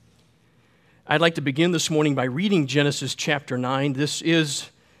I'd like to begin this morning by reading Genesis chapter 9. This is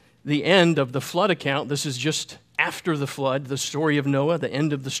the end of the flood account. This is just after the flood, the story of Noah, the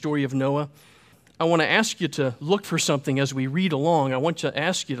end of the story of Noah. I want to ask you to look for something as we read along. I want to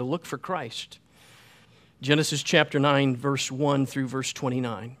ask you to look for Christ. Genesis chapter 9, verse 1 through verse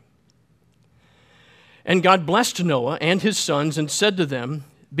 29. And God blessed Noah and his sons and said to them,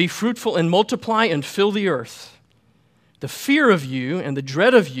 "Be fruitful and multiply and fill the earth. The fear of you and the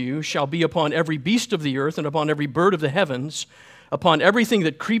dread of you shall be upon every beast of the earth and upon every bird of the heavens, upon everything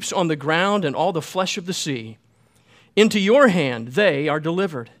that creeps on the ground and all the flesh of the sea. Into your hand they are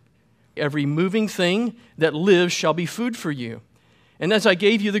delivered. Every moving thing that lives shall be food for you. And as I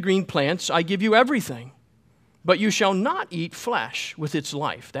gave you the green plants, I give you everything. But you shall not eat flesh with its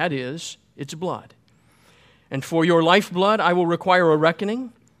life, that is, its blood. And for your lifeblood I will require a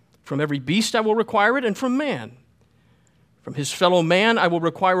reckoning. From every beast I will require it, and from man. From his fellow man I will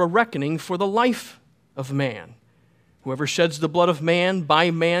require a reckoning for the life of man. Whoever sheds the blood of man,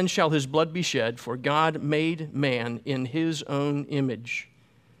 by man shall his blood be shed, for God made man in his own image.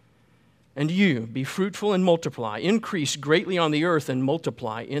 And you, be fruitful and multiply, increase greatly on the earth and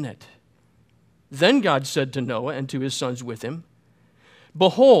multiply in it." Then God said to Noah and to his sons with him,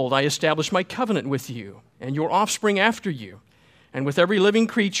 "Behold, I establish my covenant with you and your offspring after you, and with every living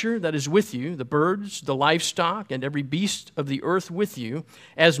creature that is with you, the birds, the livestock, and every beast of the earth with you,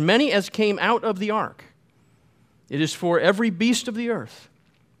 as many as came out of the ark. It is for every beast of the earth.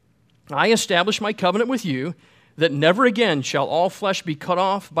 I establish my covenant with you, that never again shall all flesh be cut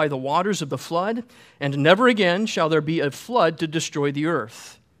off by the waters of the flood, and never again shall there be a flood to destroy the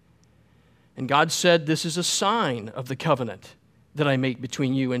earth." And God said, "This is a sign of the covenant that I make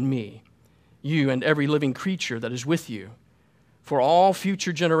between you and me, you and every living creature that is with you, for all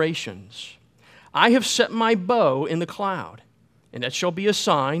future generations. I have set my bow in the cloud, and that shall be a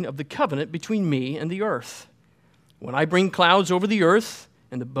sign of the covenant between me and the earth. When I bring clouds over the earth,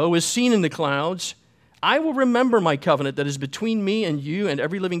 and the bow is seen in the clouds, I will remember my covenant that is between me and you and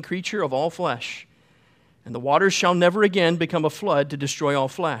every living creature of all flesh. And the waters shall never again become a flood to destroy all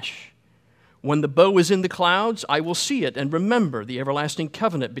flesh. When the bow is in the clouds, I will see it and remember the everlasting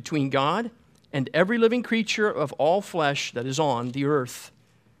covenant between God and every living creature of all flesh that is on the earth."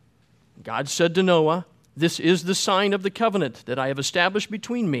 God said to Noah, "This is the sign of the covenant that I have established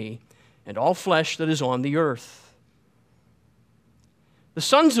between me and all flesh that is on the earth." The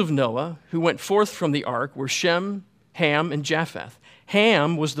sons of Noah who went forth from the ark were Shem, Ham, and Japheth.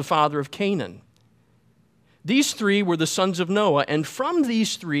 Ham was the father of Canaan. These three were the sons of Noah, and from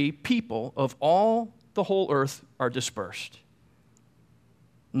these three, people of all the whole earth are dispersed.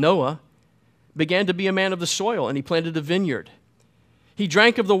 Noah began to be a man of the soil, and he planted a vineyard. He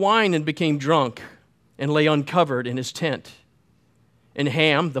drank of the wine and became drunk, and lay uncovered in his tent. And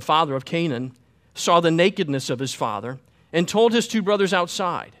Ham, the father of Canaan, saw the nakedness of his father, and told his two brothers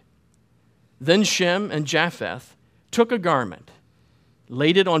outside. Then Shem and Japheth took a garment,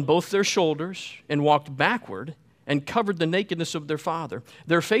 laid it on both their shoulders, and walked backward, and covered the nakedness of their father.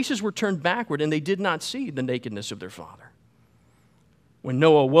 Their faces were turned backward, and they did not see the nakedness of their father. When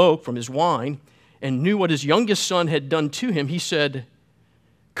Noah awoke from his wine and knew what his youngest son had done to him, he said,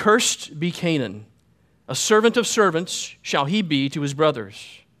 "Cursed be Canaan, a servant of servants shall he be to his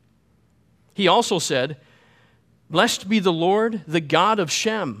brothers." He also said, "Blessed be the Lord, the God of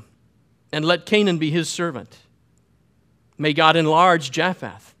Shem, and let Canaan be his servant. May God enlarge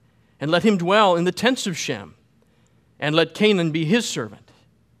Japheth, and let him dwell in the tents of Shem, and let Canaan be his servant."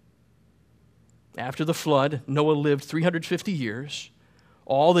 After the flood, Noah lived 350 years.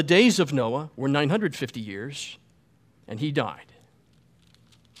 All the days of Noah were 950 years, and he died.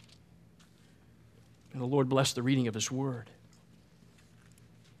 And the Lord bless the reading of his word.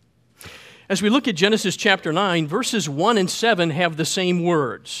 As we look at Genesis chapter 9, verses 1 and 7 have the same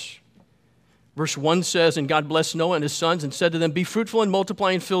words. Verse 1 says, "And God blessed Noah and his sons and said to them, 'Be fruitful and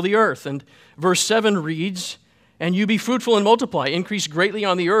multiply and fill the earth.' And verse 7 reads, 'And you be fruitful and multiply, increase greatly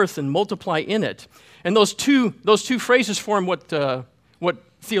on the earth and multiply in it.'" And those two phrases form what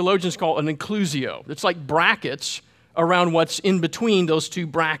theologians call an inclusio. It's like brackets around what's in between those two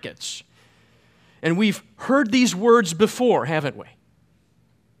brackets. And we've heard these words before, haven't we?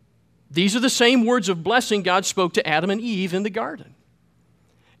 These are the same words of blessing God spoke to Adam and Eve in the garden.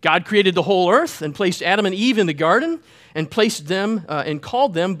 God created the whole earth and placed Adam and Eve in the garden and placed them and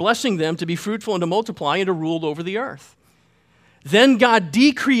called them, blessing them to be fruitful and to multiply and to rule over the earth. Then God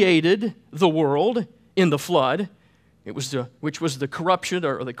decreated the world in the flood, which was the corruption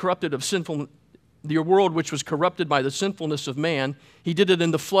or the corrupted of sinful, the world which was corrupted by the sinfulness of man. He did it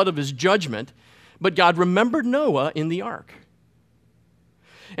in the flood of his judgment. But God remembered Noah in the ark.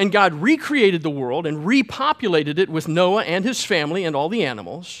 And God recreated the world and repopulated it with Noah and his family and all the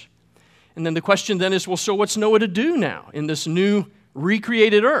animals. And then the question then is, well, so what's Noah to do now in this new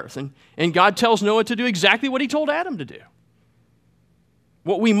recreated earth? And God tells Noah to do exactly what he told Adam to do.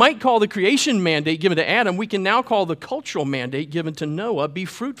 What we might call the creation mandate given to Adam, we can now call the cultural mandate given to Noah: be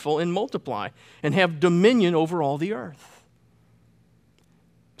fruitful and multiply and have dominion over all the earth.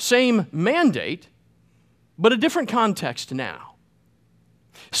 Same mandate, but a different context now.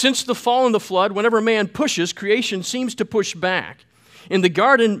 Since the fall and the flood, whenever man pushes, creation seems to push back. In the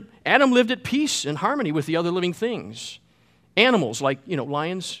garden, Adam lived at peace and harmony with the other living things. Animals like,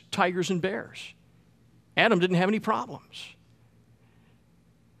 lions, tigers, and bears. Adam didn't have any problems.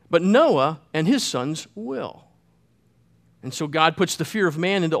 But Noah and his sons will. And so God puts the fear of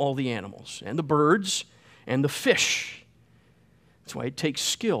man into all the animals and the birds and the fish. That's why it takes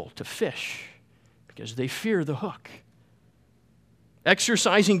skill to fish, because they fear the hook.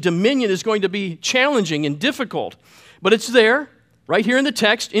 Exercising dominion is going to be challenging and difficult, but it's there, right here in the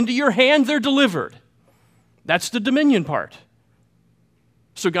text. Into your hand they're delivered. That's the dominion part.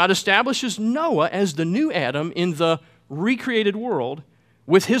 So God establishes Noah as the new Adam in the recreated world,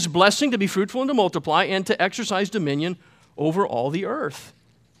 with his blessing to be fruitful and to multiply and to exercise dominion over all the earth.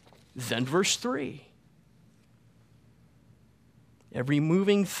 Then verse 3. Every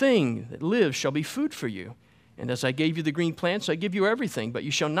moving thing that lives shall be food for you. And as I gave you the green plants, I give you everything. But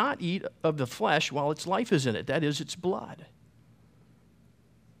you shall not eat of the flesh while its life is in it. That is, its blood.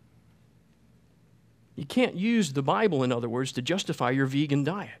 You can't use the Bible, in other words, to justify your vegan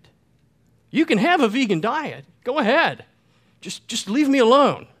diet. You can have a vegan diet. Go ahead. Just leave me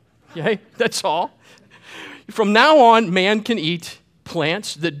alone, okay? That's all. From now on, man can eat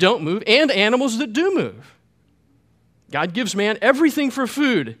plants that don't move and animals that do move. God gives man everything for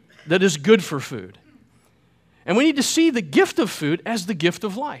food that is good for food. And we need to see the gift of food as the gift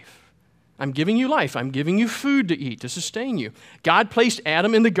of life. I'm giving you life. I'm giving you food to eat, to sustain you. God placed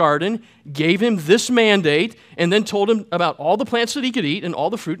Adam in the garden, gave him this mandate, and then told him about all the plants that he could eat and all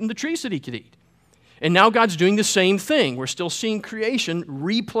the fruit and the trees that he could eat. And now God's doing the same thing. We're still seeing creation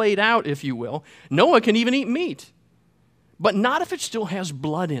replayed out, if you will. Noah can even eat meat, but not if it still has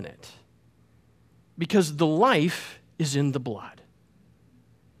blood in it, because the life is in the blood.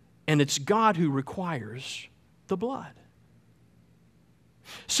 And it's God who requires the blood.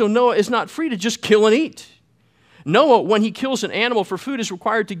 So Noah is not free to just kill and eat. Noah, when he kills an animal for food, is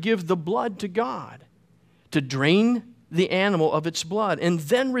required to give the blood to God, to drain the animal of its blood, and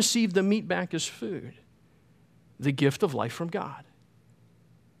then receive the meat back as food, the gift of life from God.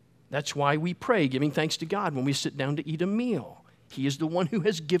 That's why we pray, giving thanks to God when we sit down to eat a meal. He is the one who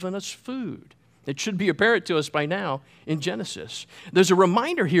has given us food. It should be apparent to us by now in Genesis. There's a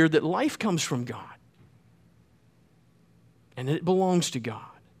reminder here that life comes from God, and it belongs to God.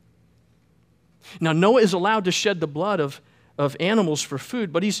 Now, Noah is allowed to shed the blood of animals for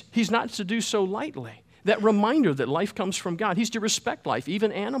food, but he's not to do so lightly. That reminder that life comes from God. He's to respect life,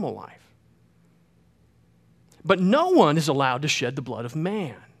 even animal life. But no one is allowed to shed the blood of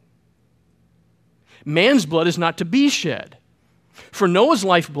man. Man's blood is not to be shed. For Noah's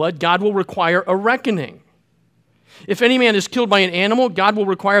lifeblood, God will require a reckoning. If any man is killed by an animal, God will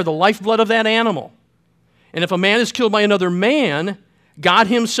require the lifeblood of that animal. And if a man is killed by another man, God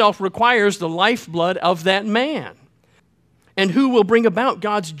himself requires the lifeblood of that man. And who will bring about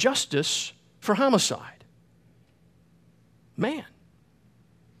God's justice for homicide? Man.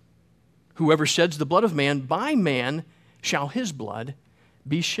 Whoever sheds the blood of man, by man shall his blood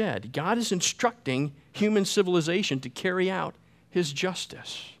be shed. God is instructing human civilization to carry out his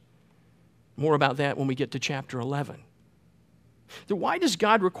justice. More about that when we get to chapter 11. So why does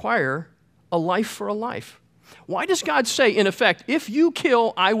God require a life for a life? Why does God say, in effect, if you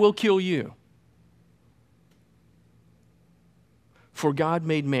kill, I will kill you? For God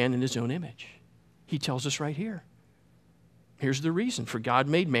made man in his own image. He tells us right here. Here's the reason. For God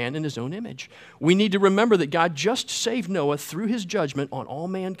made man in his own image. We need to remember that God just saved Noah through his judgment on all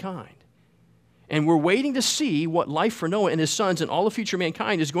mankind. And we're waiting to see what life for Noah and his sons and all the future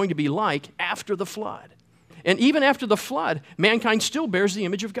mankind is going to be like after the flood. And even after the flood, mankind still bears the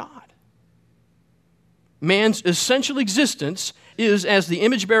image of God. Man's essential existence is as the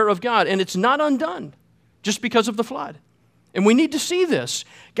image bearer of God, and it's not undone just because of the flood. And we need to see this.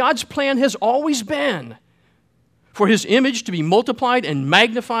 God's plan has always been for his image to be multiplied and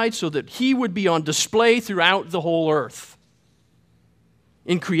magnified so that he would be on display throughout the whole earth.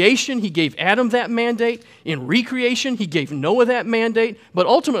 In creation, he gave Adam that mandate. In recreation, he gave Noah that mandate. But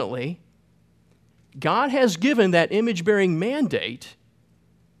ultimately, God has given that image-bearing mandate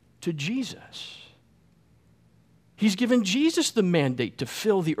to Jesus. He's given Jesus the mandate to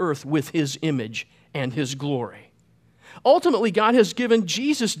fill the earth with his image and his glory. Ultimately, God has given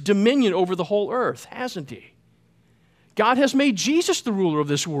Jesus dominion over the whole earth, hasn't he? God has made Jesus the ruler of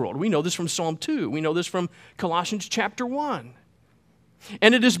this world. We know this from Psalm 2. We know this from Colossians chapter 1.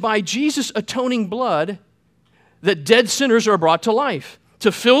 And it is by Jesus' atoning blood that dead sinners are brought to life,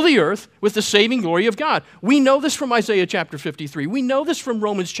 to fill the earth with the saving glory of God. We know this from Isaiah chapter 53. We know this from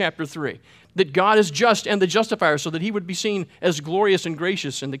Romans chapter 3, that God is just and the justifier so that he would be seen as glorious and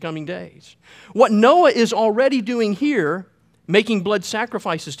gracious in the coming days. What Noah is already doing here, making blood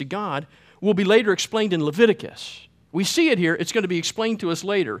sacrifices to God, will be later explained in Leviticus. We see it here. It's going to be explained to us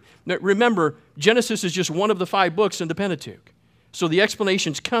later. Now, remember, Genesis is just one of the 5 books in the Pentateuch, so the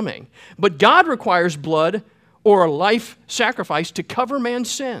explanation's coming. But God requires blood or a life sacrifice to cover man's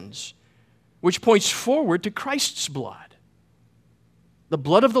sins, which points forward to Christ's blood, the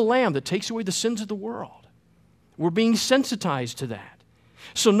blood of the Lamb that takes away the sins of the world. We're being sensitized to that.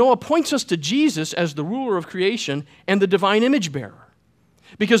 So Noah points us to Jesus as the ruler of creation and the divine image bearer,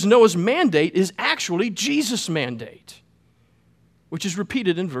 because Noah's mandate is actually Jesus' mandate, which is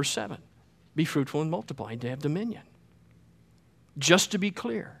repeated in verse 7. Be fruitful and multiply and to have dominion. Just to be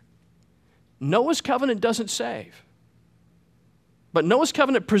clear, Noah's covenant doesn't save, but Noah's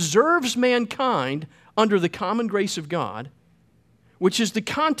covenant preserves mankind under the common grace of God, which is the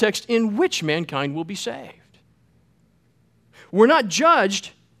context in which mankind will be saved. We're not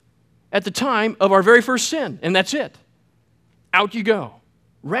judged at the time of our very first sin, and that's it. Out you go.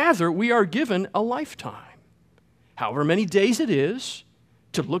 Rather, we are given a lifetime, however many days it is,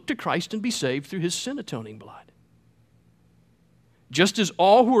 to look to Christ and be saved through his sin-atoning blood. Just as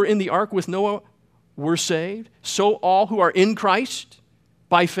all who were in the ark with Noah were saved, so all who are in Christ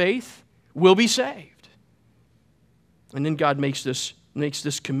by faith will be saved. And then God makes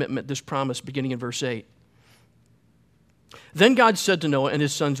this commitment, this promise, beginning in verse 8. Then God said to Noah and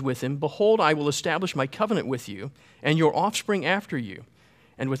his sons with him, Behold, I will establish my covenant with you and your offspring after you,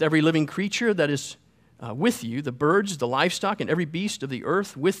 and with every living creature that is with you, the birds, the livestock, and every beast of the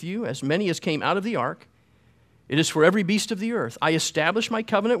earth with you, as many as came out of the ark. It is for every beast of the earth. I establish my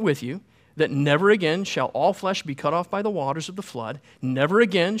covenant with you, that never again shall all flesh be cut off by the waters of the flood. Never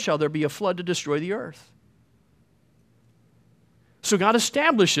again shall there be a flood to destroy the earth. So God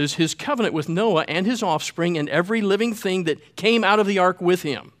establishes his covenant with Noah and his offspring and every living thing that came out of the ark with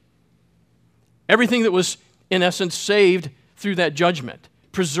him. Everything that was, in essence, saved through that judgment,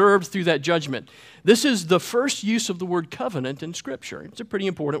 preserved through that judgment. This is the first use of the word covenant in Scripture. It's a pretty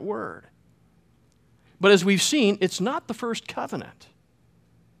important word. But as we've seen, it's not the first covenant.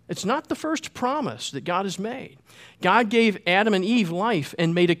 It's not the first promise that God has made. God gave Adam and Eve life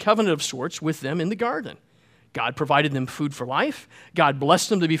and made a covenant of sorts with them in the garden. God provided them food for life. God blessed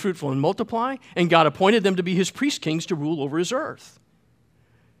them to be fruitful and multiply. And God appointed them to be his priest kings to rule over his earth.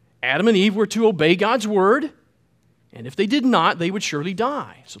 Adam and Eve were to obey God's word. And if they did not, they would surely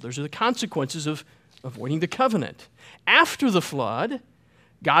die. So those are the consequences of avoiding the covenant. After the flood,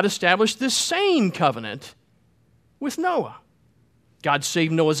 God established this same covenant with Noah. God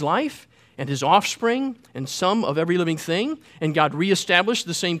saved Noah's life and his offspring and some of every living thing, and God reestablished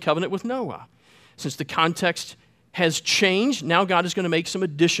the same covenant with Noah. Since the context has changed, now God is going to make some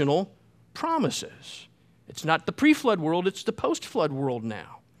additional promises. It's not the pre-flood world, it's the post-flood world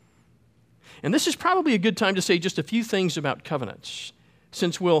now. And this is probably a good time to say just a few things about covenants,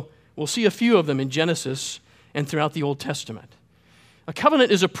 since we'll see a few of them in Genesis and throughout the Old Testament. A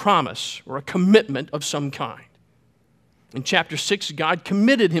covenant is a promise or a commitment of some kind. In chapter 6, God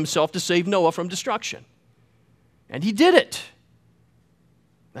committed himself to save Noah from destruction. And he did it.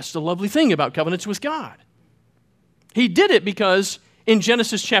 That's the lovely thing about covenants with God. He did it because in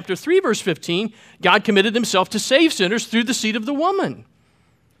Genesis chapter 3, verse 15, God committed himself to save sinners through the seed of the woman.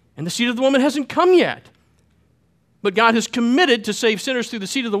 And the seed of the woman hasn't come yet. But God has committed to save sinners through the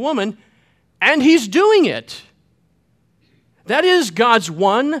seed of the woman, and he's doing it. That is God's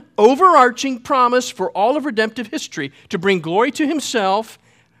one overarching promise for all of redemptive history, to bring glory to himself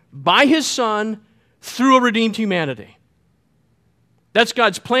by his Son through a redeemed humanity. That's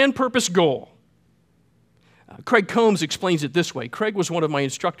God's plan, purpose, goal. Craig Combs explains it this way. Craig was one of my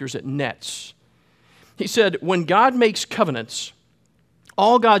instructors at NETS. He said, when God makes covenants,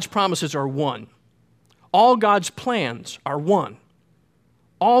 all God's promises are one. All God's plans are one.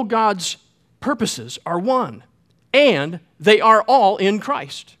 All God's purposes are one. And they are all in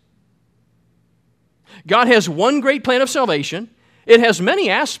Christ. God has one great plan of salvation. It has many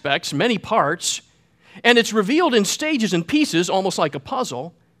aspects, many parts, and it's revealed in stages and pieces, almost like a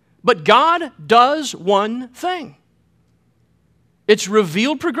puzzle. But God does one thing. It's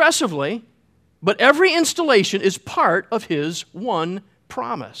revealed progressively, But every installation is part of his one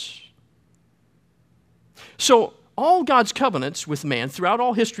promise. So all God's covenants with man throughout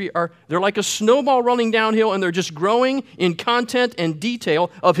all history they're like a snowball running downhill, and they're just growing in content and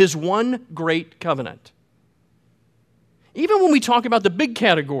detail of his one great covenant. Even when we talk about the big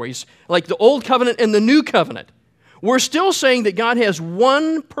categories, like the Old Covenant and the New Covenant, we're still saying that God has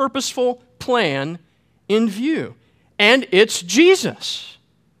one purposeful plan in view, and it's Jesus.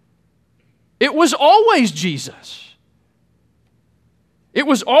 It was always Jesus. It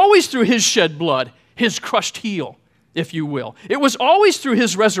was always through his shed blood, his crushed heel, if you will. It was always through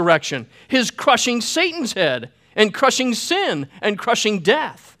his resurrection, his crushing Satan's head and crushing sin and crushing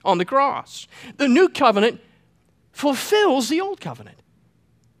death on the cross. The New Covenant fulfills the Old Covenant.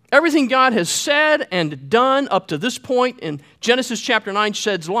 Everything God has said and done up to this point in Genesis chapter 9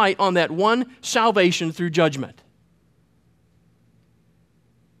 sheds light on that one salvation through judgment.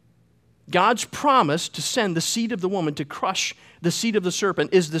 God's promise to send the seed of the woman to crush the seed of the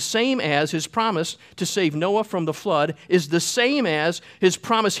serpent is the same as his promise to save Noah from the flood, is the same as his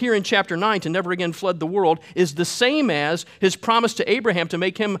promise here in chapter 9 to never again flood the world, is the same as his promise to Abraham to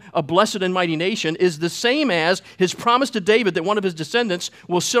make him a blessed and mighty nation, is the same as his promise to David that one of his descendants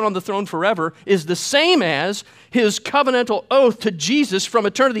will sit on the throne forever, is the same as his covenantal oath to Jesus from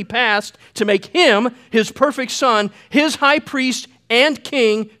eternity past to make him his perfect son, his high priest and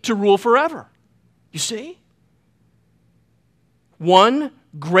king to rule forever. You see? One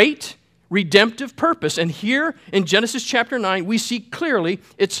great redemptive purpose. And here in Genesis chapter 9, we see clearly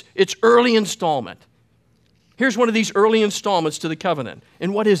its early installment. Here's one of these early installments to the covenant.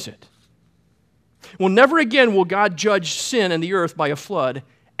 And what is it? Well, never again will God judge sin in the earth by a flood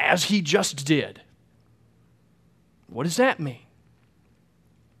as he just did. What does that mean?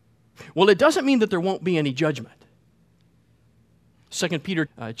 Well, it doesn't mean that there won't be any judgment. 2 Peter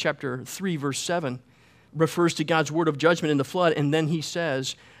chapter 3, verse 7 refers to God's word of judgment in the flood, and then he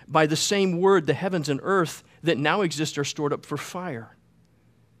says, by the same word the heavens and earth that now exist are stored up for fire,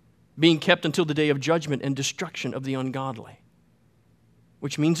 being kept until the day of judgment and destruction of the ungodly.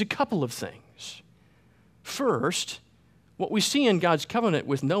 Which means a couple of things. First, what we see in God's covenant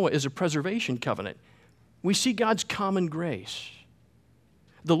with Noah is a preservation covenant. We see God's common grace.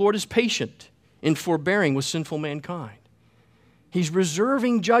 The Lord is patient in forbearing with sinful mankind. He's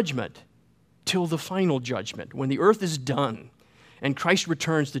reserving judgment till the final judgment, when the earth is done and Christ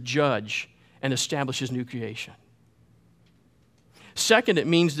returns to judge and establish his new creation. Second, it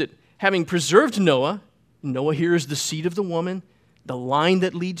means that having preserved Noah here is the seed of the woman, the line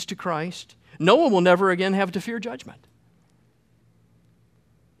that leads to Christ, Noah will never again have to fear judgment.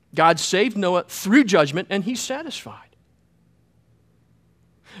 God saved Noah through judgment, and he's satisfied.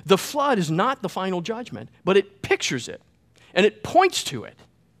 The flood is not the final judgment, but it pictures it. And it points to it,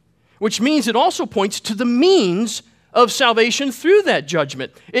 which means it also points to the means of salvation through that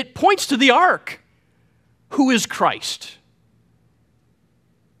judgment. It points to the ark, who is Christ.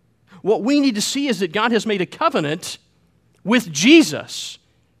 What we need to see is that God has made a covenant with Jesus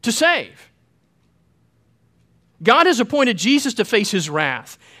to save. God has appointed Jesus to face his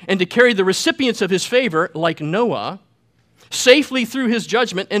wrath and to carry the recipients of his favor, like Noah, safely through his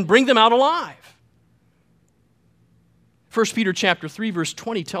judgment and bring them out alive. 1 Peter chapter 3, verse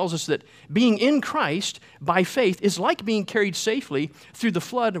 20 tells us that being in Christ by faith is like being carried safely through the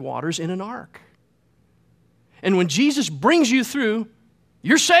flood waters in an ark. And when Jesus brings you through,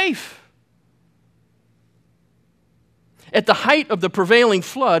 you're safe. At the height of the prevailing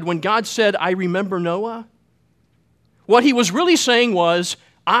flood, when God said, I remember Noah, what he was really saying was,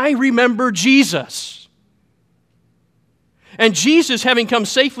 I remember Jesus. And Jesus, having come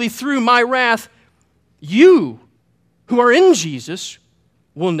safely through my wrath, you who are in Jesus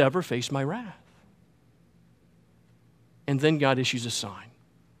will never face my wrath. And then God issues a sign.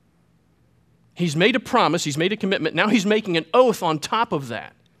 He's made a promise, he's made a commitment, now he's making an oath on top of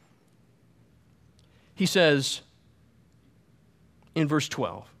that. He says in verse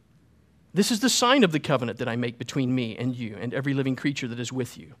 12, this is the sign of the covenant that I make between me and you and every living creature that is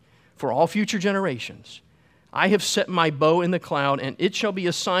with you for all future generations. I have set my bow in the cloud, and it shall be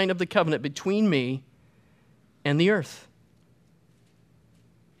a sign of the covenant between me and the earth.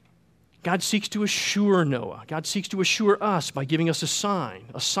 God seeks to assure Noah. God seeks to assure us by giving us a sign.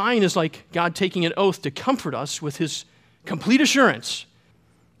 A sign is like God taking an oath to comfort us with his complete assurance.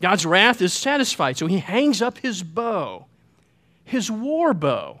 God's wrath is satisfied, so he hangs up his bow, his war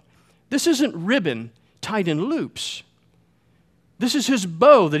bow. This isn't ribbon tied in loops. This is his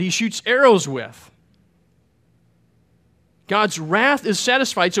bow that he shoots arrows with. God's wrath is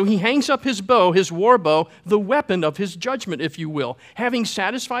satisfied, so he hangs up his bow, his war bow, the weapon of his judgment, if you will. Having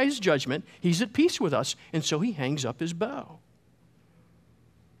satisfied his judgment, he's at peace with us, and so he hangs up his bow.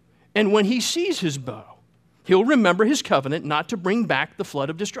 And when he sees his bow, he'll remember his covenant not to bring back the flood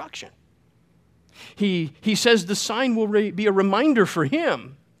of destruction. He says the sign will be a reminder for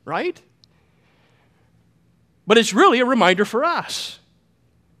him, right? But it's really a reminder for us.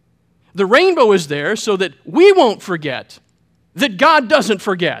 The rainbow is there so that we won't forget, that God doesn't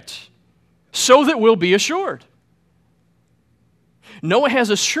forget, so that we'll be assured. Noah has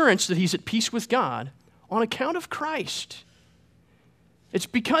assurance that he's at peace with God on account of Christ. It's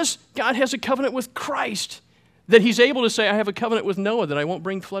because God has a covenant with Christ that he's able to say, I have a covenant with Noah that I won't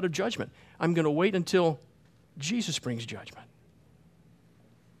bring flood of judgment. I'm going to wait until Jesus brings judgment.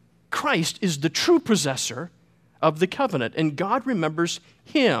 Christ is the true possessor of the covenant, and God remembers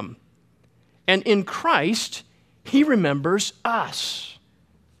him. And in Christ, he remembers us.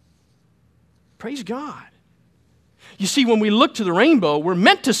 Praise God. You see, when we look to the rainbow, we're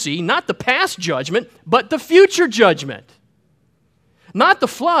meant to see not the past judgment, but the future judgment. Not the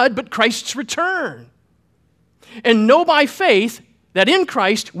flood, but Christ's return. And know by faith that in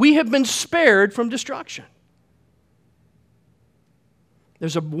Christ we have been spared from destruction.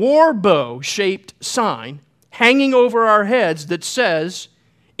 There's a war bow-shaped sign hanging over our heads that says,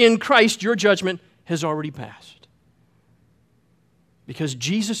 in Christ your judgment has already passed. Because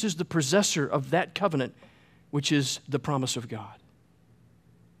Jesus is the possessor of that covenant, which is the promise of God.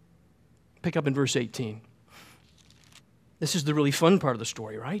 Pick up in verse 18. This is the really fun part of the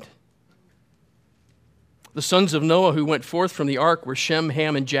story, right? The sons of Noah who went forth from the ark were Shem,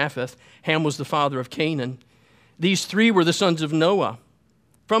 Ham, and Japheth. Ham was the father of Canaan. These three were the sons of Noah.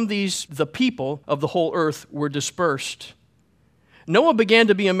 From these, the people of the whole earth were dispersed. Noah began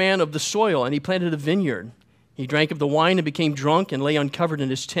to be a man of the soil, and he planted a vineyard. He drank of the wine and became drunk and lay uncovered in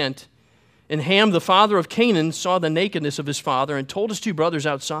his tent. And Ham, the father of Canaan, saw the nakedness of his father and told his two brothers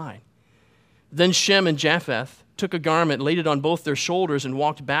outside. Then Shem and Japheth took a garment, laid it on both their shoulders, and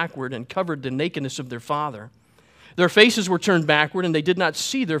walked backward and covered the nakedness of their father. Their faces were turned backward, and they did not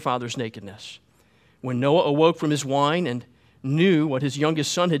see their father's nakedness. When Noah awoke from his wine and knew what his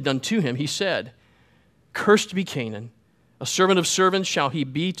youngest son had done to him, he said, Cursed be Canaan, a servant of servants shall he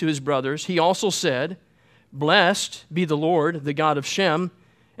be to his brothers. He also said, Blessed be the Lord, the God of Shem,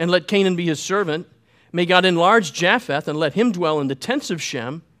 and let Canaan be his servant. May God enlarge Japheth, and let him dwell in the tents of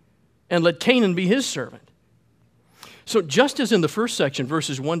Shem, and let Canaan be his servant. So just as in the first section,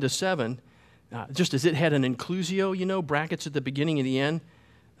 verses 1 to 7, just as it had an inclusio, brackets at the beginning and the end,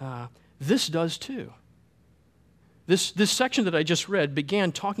 this does too. This section that I just read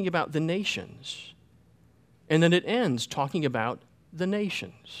began talking about the nations, and then it ends talking about the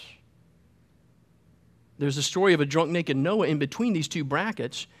nations. There's a story of a drunk, naked Noah in between these two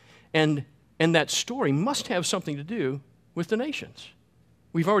brackets, and that story must have something to do with the nations.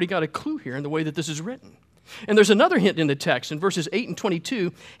 We've already got a clue here in the way that this is written. And there's another hint in the text. In verses 8 and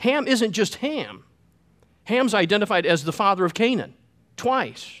 22, Ham isn't just Ham. Ham's identified as the father of Canaan,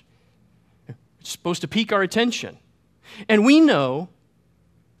 twice. It's supposed to pique our attention. And we know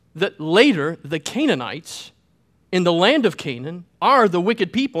that later the Canaanites in the land of Canaan are the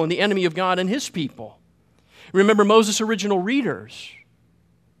wicked people and the enemy of God and his people. Remember Moses' original readers.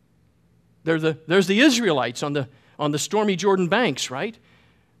 There's the Israelites on the stormy Jordan banks, right?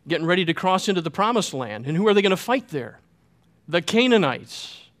 Getting ready to cross into the promised land. And who are they going to fight there? The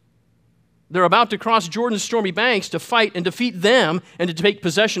Canaanites. They're about to cross Jordan's stormy banks to fight and defeat them and to take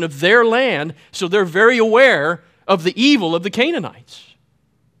possession of their land, so they're very aware of the evil of the Canaanites.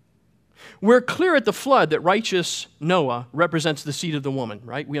 We're clear at the flood that righteous Noah represents the seed of the woman,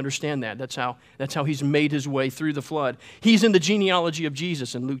 right? We understand that. That's how he's made his way through the flood. He's in the genealogy of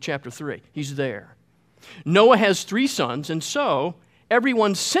Jesus in Luke chapter 3. He's there. Noah has 3 sons, and so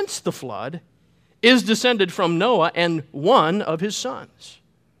everyone since the flood is descended from Noah and one of his sons.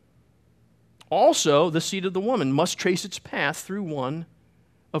 Also, the seed of the woman must trace its path through one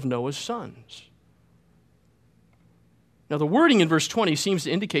of Noah's sons. Now, the wording in verse 20 seems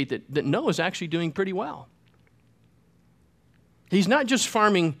to indicate that Noah's actually doing pretty well. He's not just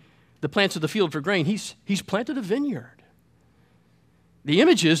farming the plants of the field for grain, he's planted a vineyard. The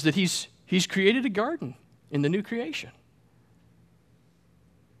image is that he's created a garden in the new creation.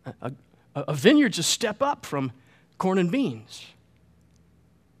 A vineyard's a step up from corn and beans.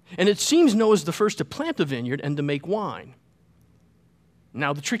 And it seems Noah's the first to plant a vineyard and to make wine.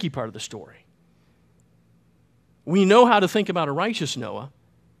 Now, the tricky part of the story. We know how to think about a righteous Noah,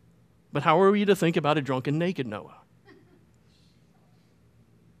 but how are we to think about a drunken, naked Noah?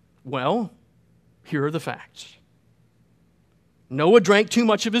 Well, here are the facts. Noah drank too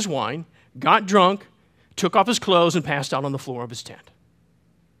much of his wine, got drunk, took off his clothes, and passed out on the floor of his tent.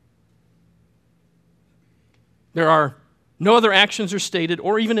 There are no other actions are stated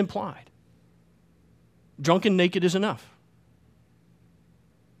or even implied. Drunk and naked is enough.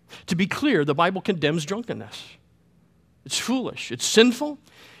 To be clear, the Bible condemns drunkenness. It's foolish. It's sinful.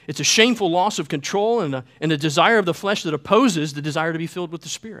 It's a shameful loss of control and a desire of the flesh that opposes the desire to be filled with the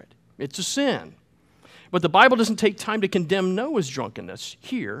Spirit. It's a sin. But the Bible doesn't take time to condemn Noah's drunkenness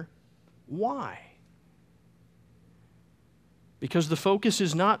here. Why? Because the focus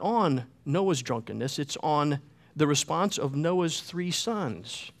is not on Noah's drunkenness, it's on the response of Noah's 3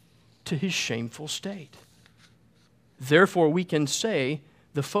 sons to his shameful state. Therefore, we can say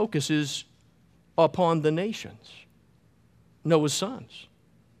the focus is upon the nations, Noah's sons,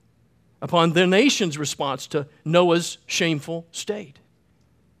 upon the nation's response to Noah's shameful state.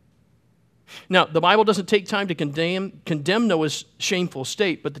 Now, the Bible doesn't take time to condemn Noah's shameful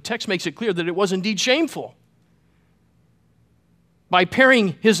state, but the text makes it clear that it was indeed shameful by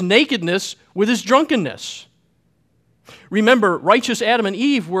pairing his nakedness with his drunkenness. Remember, righteous Adam and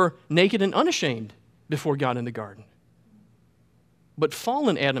Eve were naked and unashamed before God in the garden. But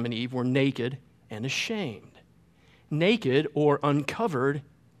fallen Adam and Eve were naked and ashamed. Naked or uncovered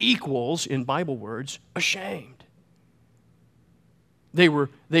equals, in Bible words, ashamed. They were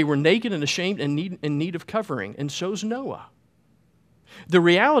naked and ashamed and in need of covering, and so's Noah. The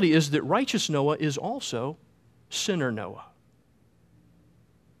reality is that righteous Noah is also sinner Noah.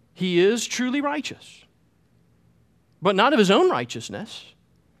 He is truly righteous, but not of his own righteousness,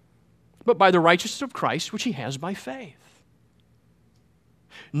 but by the righteousness of Christ, which he has by faith.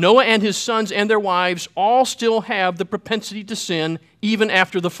 Noah and his sons and their wives all still have the propensity to sin even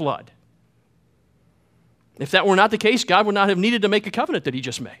after the flood. If that were not the case, God would not have needed to make a covenant that he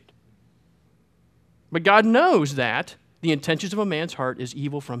just made. But God knows that the intentions of a man's heart is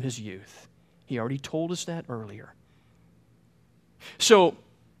evil from his youth. He already told us that earlier. So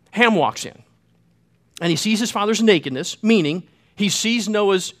Ham walks in, and he sees his father's nakedness, meaning he sees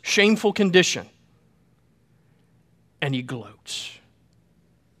Noah's shameful condition, and he gloats.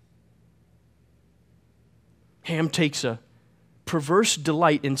 Ham takes a perverse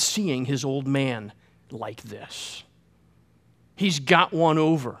delight in seeing his old man like this. He's got one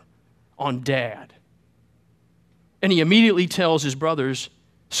over on Dad. And he immediately tells his brothers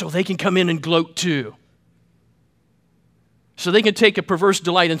so they can come in and gloat too. So they can take a perverse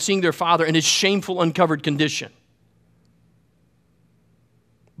delight in seeing their father in his shameful, uncovered condition.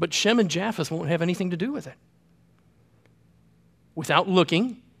 But Shem and Japheth won't have anything to do with it. Without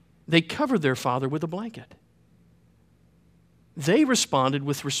looking, they covered their father with a blanket. They responded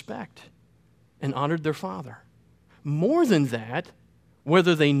with respect and honored their father. More than that,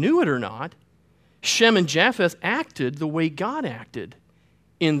 whether they knew it or not, Shem and Japheth acted the way God acted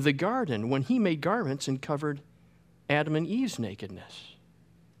in the garden when he made garments and covered Adam and Eve's nakedness.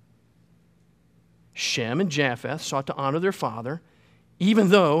 Shem and Japheth sought to honor their father even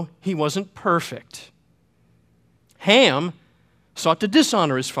though he wasn't perfect. Ham sought to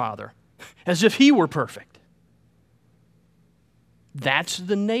dishonor his father as if he were perfect. That's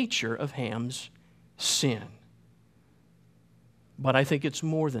the nature of Ham's sin. But I think it's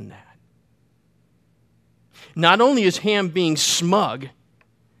more than that. Not only is Ham being smug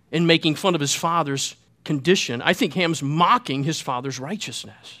in making fun of his father's condition, I think Ham's mocking his father's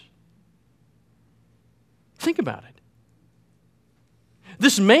righteousness. Think about it.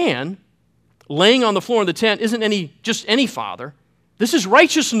 This man laying on the floor in the tent isn't just any father. This is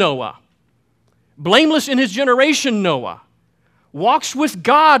righteous Noah, blameless in his generation Noah, walks with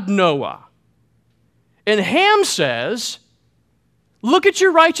God Noah. And Ham says, look at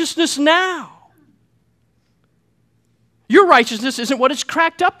your righteousness now. Your righteousness isn't what it's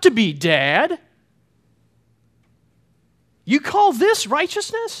cracked up to be, Dad. You call this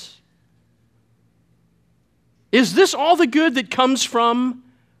righteousness? Is this all the good that comes from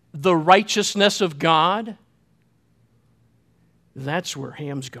the righteousness of God? That's where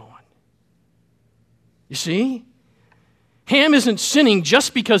Ham's going. You see? Ham isn't sinning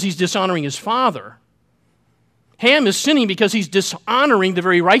just because he's dishonoring his father. Ham is sinning because he's dishonoring the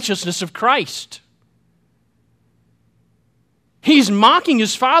very righteousness of Christ. He's mocking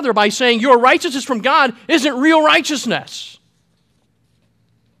his father by saying, your righteousness from God isn't real righteousness.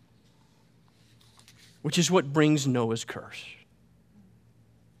 Which is what brings Noah's curse.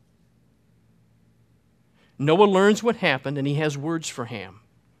 Noah learns what happened, and he has words for Ham.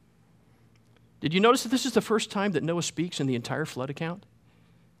 Did you notice that this is the first time that Noah speaks in the entire flood account?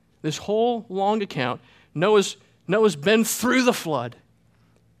 This whole long account, Noah's been through the flood,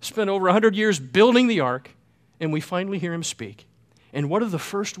 spent over 100 years building the ark, and we finally hear him speak. And what are the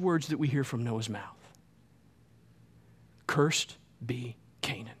first words that we hear from Noah's mouth? Cursed be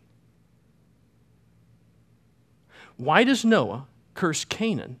Canaan. Why does Noah curse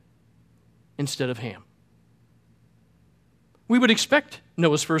Canaan instead of Ham? We would expect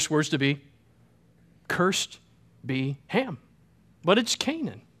Noah's first words to be, cursed be Ham. But it's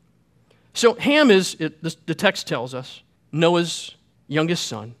Canaan. So Ham is, the text tells us, Noah's youngest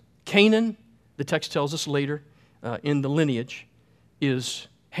son. Canaan, the text tells us later in the lineage, is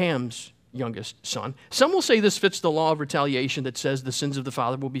Ham's youngest son. Some will say this fits the law of retaliation that says the sins of the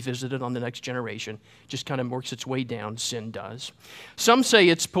father will be visited on the next generation. Just kind of works its way down, sin does. Some say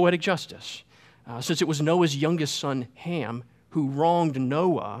it's poetic justice. Since it was Noah's youngest son, Ham, who wronged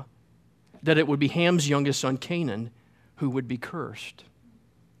Noah, that it would be Ham's youngest son, Canaan, who would be cursed.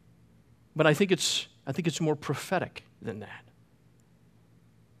 But I think it's more prophetic than that.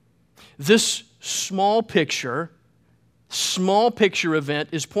 This small picture event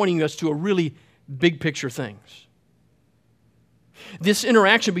is pointing us to a really big picture things. This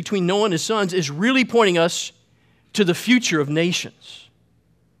interaction between Noah and his sons is really pointing us to the future of nations.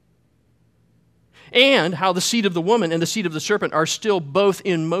 And how the seed of the woman and the seed of the serpent are still both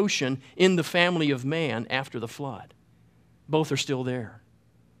in motion in the family of man after the flood. Both are still there.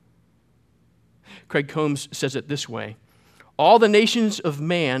 Craig Combs says it this way: all the nations of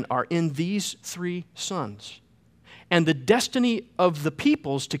man are in these three sons, and the destiny of the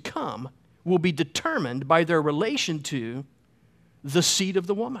peoples to come will be determined by their relation to the seed of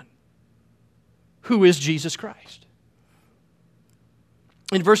the woman, who is Jesus Christ.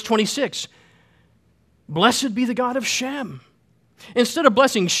 In verse 26, blessed be the God of Shem. Instead of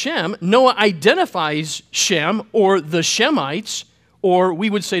blessing Shem, Noah identifies Shem, or the Shemites, or we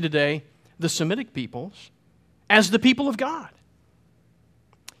would say today, the Semitic peoples, as the people of God.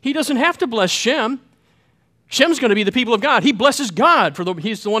 He doesn't have to bless Shem. Shem's going to be the people of God. He blesses God,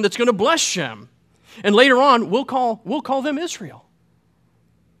 he's the one that's going to bless Shem. And later on, we'll call them Israel.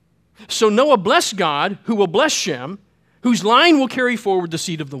 So Noah blessed God, who will bless Shem, whose line will carry forward the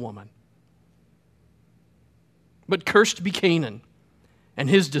seed of the woman. But cursed be Canaan and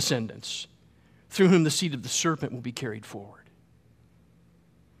his descendants, through whom the seed of the serpent will be carried forward.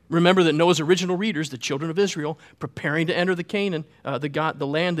 Remember that Noah's original readers, the children of Israel, preparing to enter the Canaan, the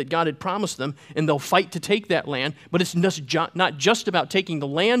land that God had promised them, and they'll fight to take that land, but it's not just about taking the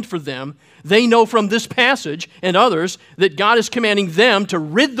land for them. They know from this passage and others that God is commanding them to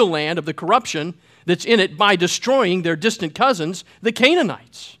rid the land of the corruption that's in it by destroying their distant cousins, the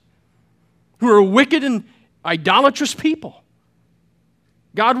Canaanites, who are wicked and idolatrous people.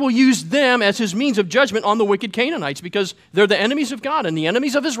 God will use them as his means of judgment on the wicked Canaanites because they're the enemies of God and the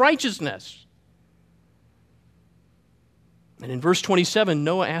enemies of his righteousness. And in verse 27,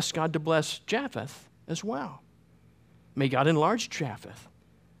 Noah asked God to bless Japheth as well. May God enlarge Japheth.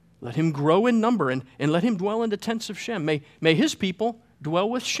 Let him grow in number and let him dwell in the tents of Shem. May his people dwell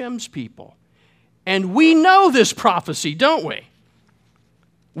with Shem's people. And we know this prophecy, don't we?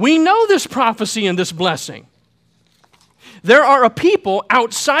 We know this prophecy and this blessing. There are a people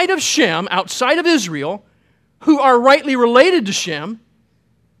outside of Shem, outside of Israel, who are rightly related to Shem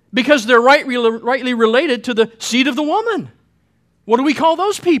because they're rightly related to the seed of the woman. What do we call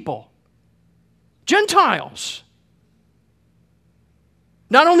those people? Gentiles.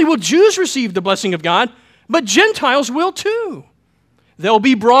 Not only will Jews receive the blessing of God, but Gentiles will too. They'll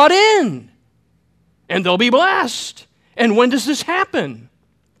be brought in, and they'll be blessed. And when does this happen?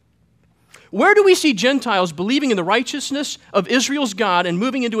 Where do we see Gentiles believing in the righteousness of Israel's God and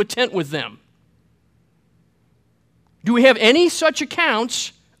moving into a tent with them? Do we have any such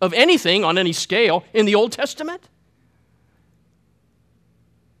accounts of anything on any scale in the Old Testament?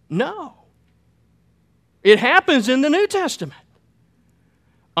 No. It happens in the New Testament,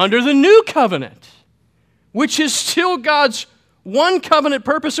 under the new covenant, which is still God's one covenant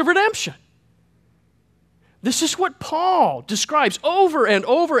purpose of redemption. This is what Paul describes over and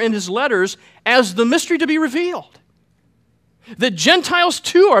over in his letters as the mystery to be revealed. That Gentiles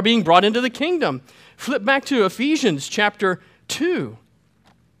too are being brought into the kingdom. Flip back to Ephesians chapter 2.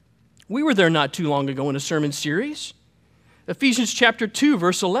 We were there not too long ago in a sermon series. Ephesians chapter 2,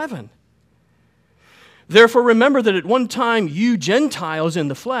 verse 11. Therefore remember that at one time you Gentiles in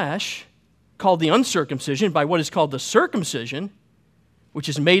the flesh, called the uncircumcision by what is called the circumcision, which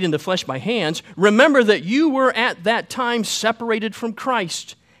is made in the flesh by hands, remember that you were at that time separated from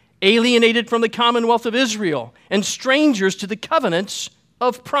Christ, alienated from the commonwealth of Israel, and strangers to the covenants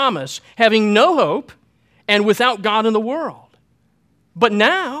of promise, having no hope and without God in the world. But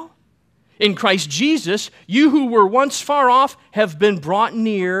now, in Christ Jesus, you who were once far off have been brought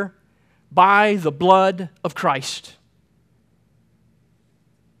near by the blood of Christ.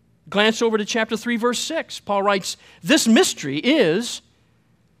 Glance over to chapter 3, verse 6. Paul writes, "This mystery is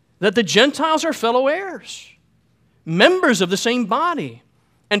that the Gentiles are fellow heirs, members of the same body,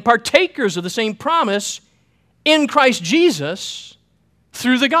 and partakers of the same promise in Christ Jesus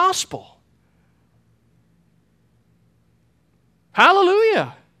through the gospel."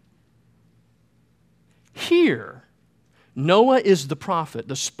 Hallelujah. Here, Noah is the prophet,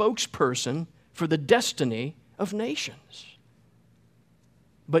 the spokesperson for the destiny of nations.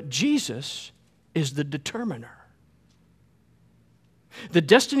 But Jesus is the determiner. The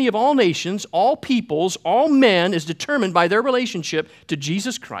destiny of all nations, all peoples, all men is determined by their relationship to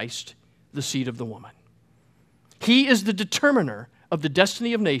Jesus Christ, the seed of the woman. He is the determiner of the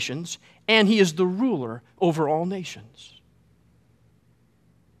destiny of nations, and He is the ruler over all nations.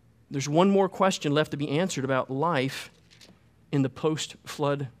 There's one more question left to be answered about life in the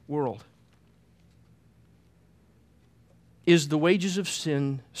post-flood world. Is the wages of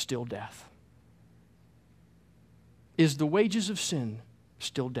sin still death? Is the wages of sin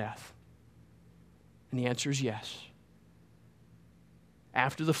still death? And the answer is yes.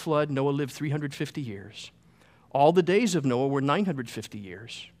 After the flood, Noah lived 350 years. All the days of Noah were 950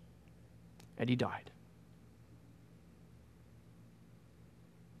 years, and he died.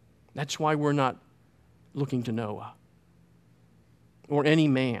 That's why we're not looking to Noah or any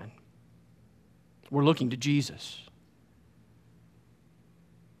man. We're looking to Jesus.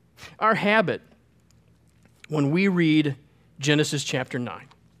 Our habit, when we read Genesis chapter 9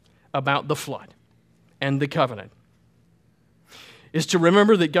 about the flood and the covenant, is to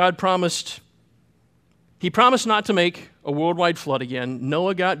remember that God promised, He promised not to make a worldwide flood again.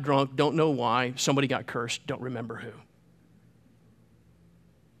 Noah got drunk, don't know why. Somebody got cursed, don't remember who.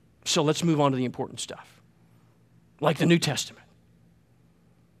 So let's move on to the important stuff, like the New Testament.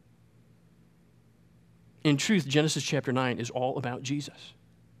 In truth, Genesis chapter 9 is all about Jesus,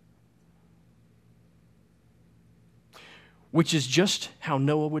 which is just how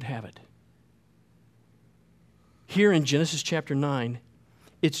Noah would have it. Here in Genesis chapter 9,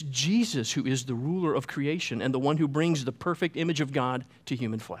 it's Jesus who is the ruler of creation and the one who brings the perfect image of God to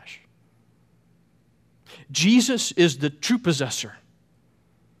human flesh. Jesus is the true possessor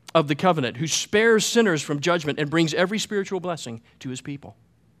of the covenant, who spares sinners from judgment and brings every spiritual blessing to His people.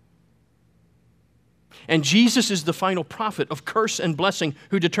 And Jesus is the final prophet of curse and blessing,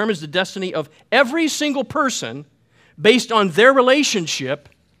 who determines the destiny of every single person based on their relationship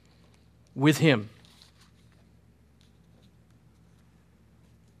with Him.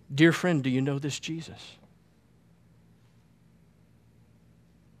 Dear friend, do you know this Jesus?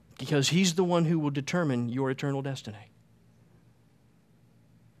 Because He's the one who will determine your eternal destiny.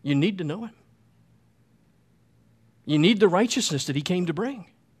 You need to know Him. You need the righteousness that He came to bring.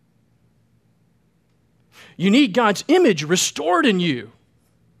 You need God's image restored in you.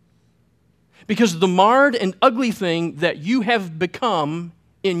 Because the marred and ugly thing that you have become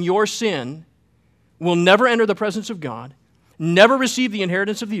in your sin will never enter the presence of God, never receive the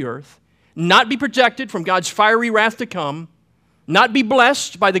inheritance of the earth, not be protected from God's fiery wrath to come, not be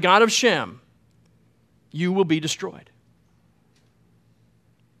blessed by the God of Shem. You will be destroyed.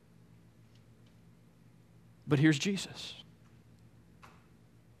 But here's Jesus.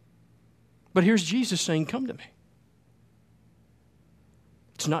 But here's Jesus saying, "Come to me."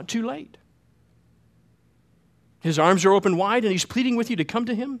 It's not too late. His arms are open wide, and He's pleading with you to come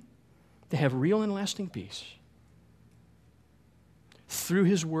to Him to have real and lasting peace through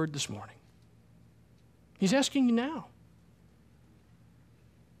His word this morning. He's asking you now.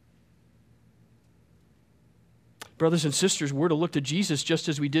 Brothers and sisters, we're to look to Jesus just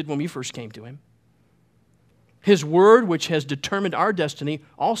as we did when we first came to Him. His word, which has determined our destiny,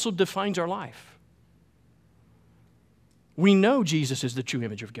 also defines our life. We know Jesus is the true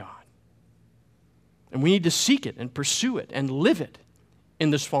image of God. And we need to seek it and pursue it and live it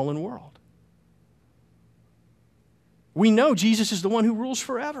in this fallen world. We know Jesus is the one who rules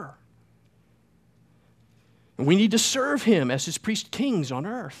forever. And we need to serve Him as His priest kings on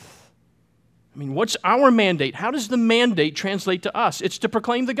earth. I mean, what's our mandate? How does the mandate translate to us? It's to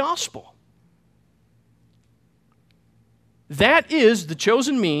proclaim the gospel. That is the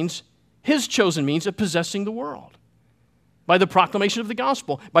chosen means, His chosen means of possessing the world. By the proclamation of the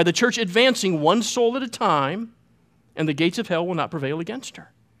gospel, by the church advancing one soul at a time, and the gates of hell will not prevail against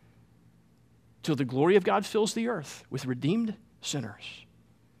her, till the glory of God fills the earth with redeemed sinners.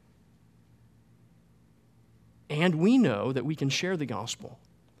 And we know that we can share the gospel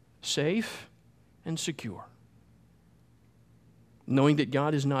safe and secure, knowing that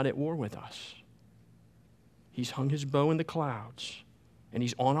God is not at war with us. He's hung His bow in the clouds, and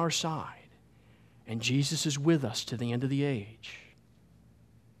He's on our side, and Jesus is with us to the end of the age.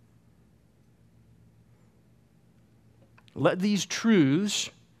 Let these truths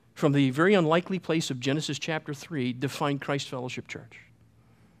from the very unlikely place of Genesis chapter 3 define Christ Fellowship Church.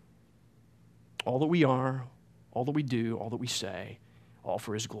 All that we are, all that we do, all that we say, all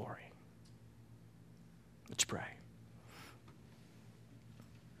for His glory. Let's pray.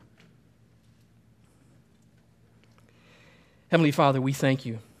 Heavenly Father, we thank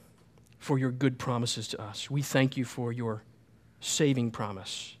you for your good promises to us. We thank you for your saving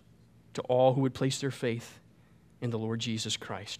promise to all who would place their faith in the Lord Jesus Christ.